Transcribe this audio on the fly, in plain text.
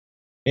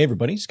Hey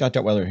everybody, Scott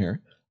Detweiler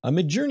here.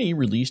 MidJourney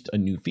released a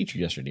new feature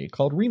yesterday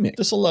called REMIX.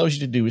 This allows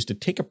you to do is to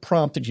take a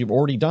prompt that you've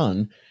already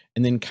done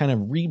and then kind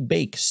of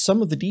rebake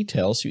some of the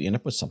details so you end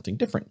up with something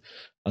different.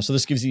 So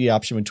this gives you the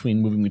option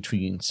between moving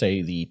between,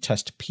 say, the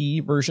test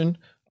P version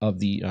of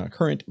the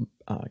current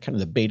kind of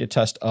the beta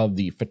test of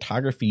the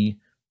photography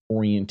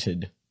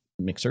oriented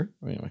mixer,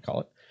 what do you want to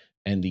call it,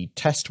 and the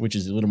test, which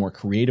is a little more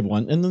creative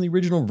one, and then the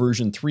original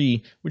version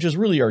 3, which is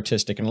really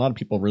artistic and a lot of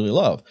people really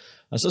love.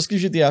 So this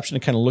gives you the option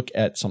to kind of look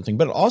at something,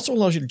 but it also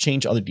allows you to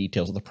change other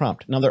details of the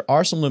prompt. Now, there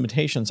are some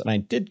limitations, and I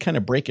did kind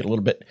of break it a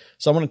little bit.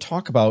 So I want to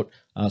talk about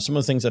some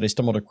of the things that I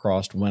stumbled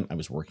across when I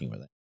was working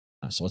with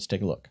it. So let's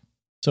take a look.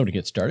 So to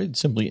get started,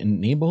 simply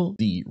enable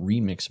the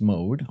remix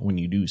mode when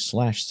you do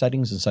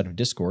 /settings inside of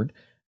Discord.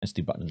 That's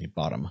the button at the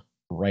bottom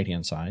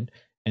right-hand side.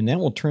 And that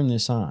will turn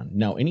this on.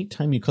 Now,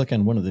 anytime you click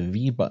on one of the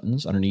V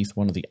buttons underneath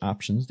one of the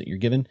options that you're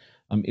given,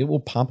 it will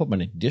pop up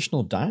an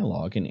additional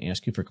dialog and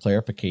ask you for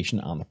clarification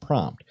on the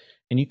prompt.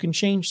 And you can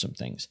change some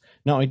things.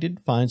 Now, I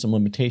did find some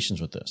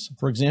limitations with this.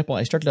 For example,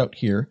 I started out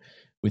here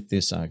with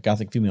this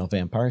gothic female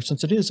vampire.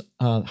 Since it is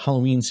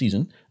Halloween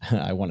season,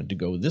 I wanted to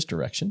go this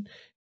direction.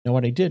 Now,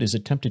 what I did is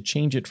attempt to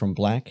change it from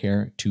black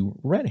hair to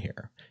red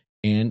hair.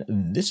 And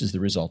this is the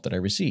result that I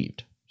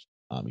received.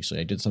 Obviously,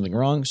 I did something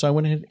wrong, so I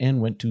went ahead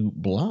and went to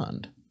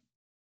blonde.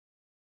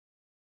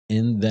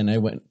 And then I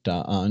went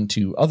on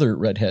to other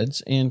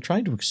redheads and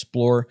tried to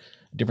explore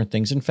different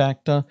things. In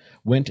fact,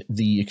 went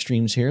the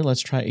extremes here.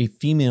 Let's try a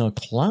female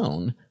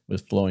clown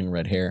with flowing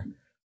red hair.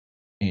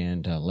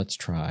 And let's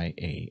try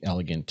a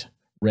elegant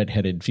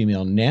redheaded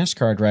female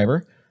NASCAR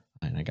driver.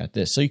 And I got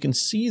this. So you can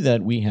see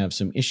that we have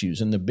some issues.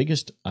 And the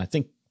biggest, I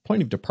think,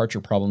 point of departure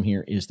problem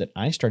here is that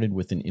I started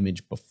with an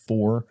image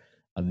before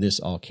this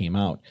all came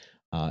out.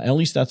 At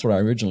least that's what I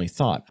originally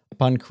thought.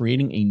 Upon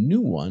creating a new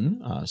one,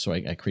 so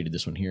I created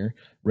this one here,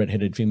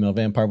 redheaded female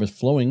vampire with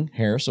flowing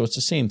hair. So it's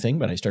the same thing,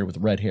 but I started with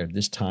red hair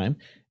this time,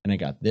 and I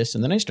got this,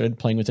 and then I started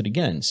playing with it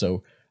again.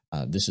 So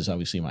this is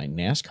obviously my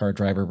NASCAR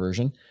driver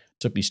version.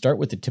 So if you start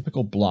with the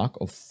typical block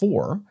of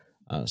 4,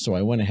 so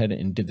I went ahead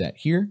and did that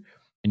here,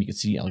 and you can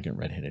see elegant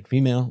redheaded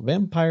female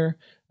vampire.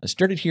 I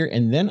started here,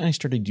 and then I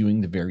started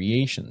doing the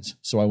variations.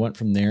 So I went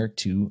from there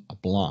to a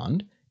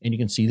blonde, and you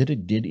can see that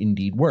it did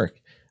indeed work.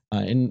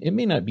 And it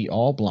may not be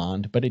all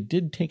blonde, but it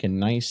did take a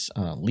nice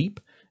leap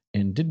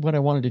and did what I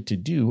wanted it to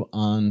do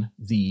on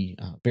the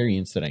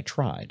variants that I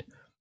tried.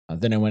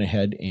 Then I went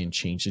ahead and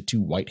changed it to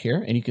white hair,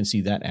 and you can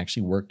see that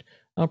actually worked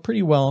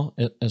pretty well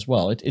as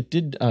well. It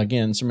did,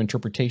 again, some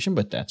interpretation,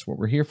 but that's what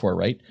we're here for,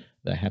 right?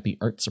 The happy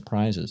art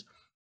surprises.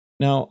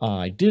 Now,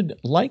 I did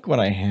like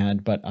what I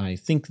had, but I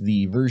think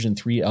the version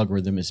 3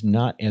 algorithm is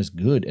not as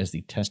good as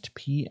the test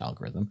P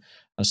algorithm.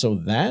 So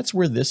that's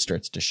where this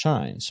starts to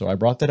shine. So I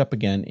brought that up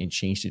again and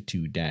changed it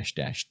to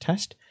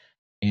 --test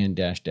and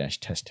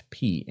 --test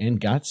P and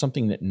got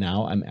something that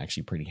now I'm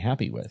actually pretty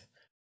happy with.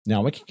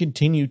 Now I can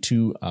continue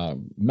to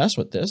mess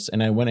with this,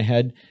 and I went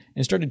ahead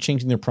and started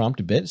changing the prompt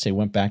a bit. Say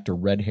went back to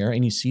red hair,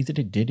 and you see that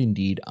it did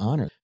indeed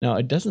honor. Now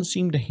it doesn't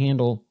seem to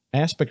handle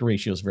aspect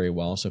ratios very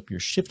well. So if you're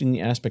shifting the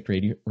aspect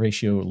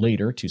ratio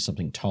later to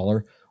something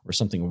taller or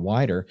something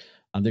wider,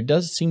 there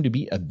does seem to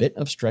be a bit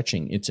of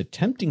stretching. It's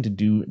attempting to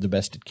do the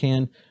best it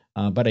can,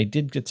 but I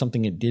did get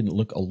something that did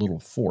look a little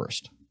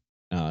forced.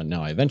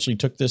 Now, I eventually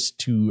took this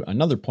to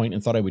another point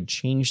and thought I would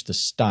change the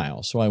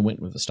style. So I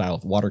went with the style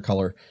of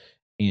watercolor,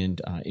 and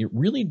it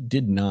really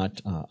did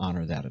not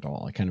honor that at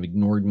all. It kind of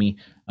ignored me.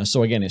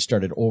 So again, I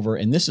started over,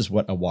 and this is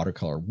what a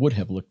watercolor would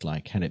have looked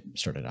like had it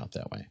started out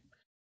that way.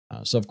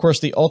 So, of course,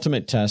 the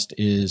ultimate test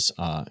is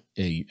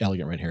a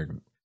elegant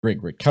red-haired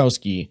Greg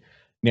Rutkowski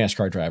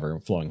NASCAR driver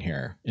with flowing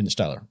hair in the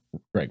style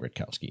of Greg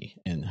Rutkowski.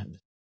 And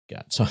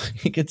God, so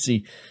you can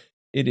see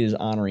it is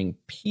honoring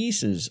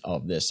pieces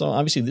of this. So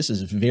obviously this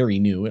is very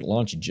new. It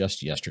launched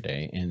just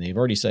yesterday, and they've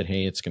already said,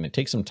 hey, it's going to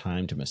take some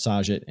time to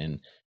massage it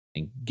and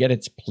get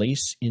its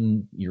place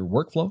in your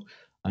workflow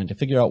and to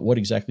figure out what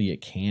exactly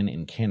it can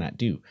and cannot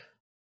do.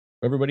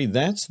 Everybody,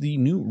 that's the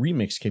new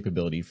remix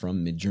capability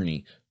from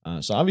MidJourney.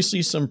 So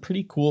obviously some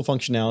pretty cool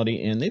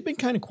functionality, and they've been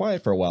kind of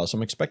quiet for a while. So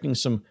I'm expecting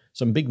some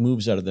big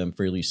moves out of them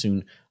fairly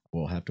soon.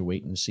 We'll have to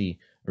wait and see.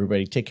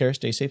 Everybody take care,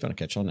 stay safe, and I'll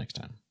catch y'all next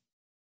time.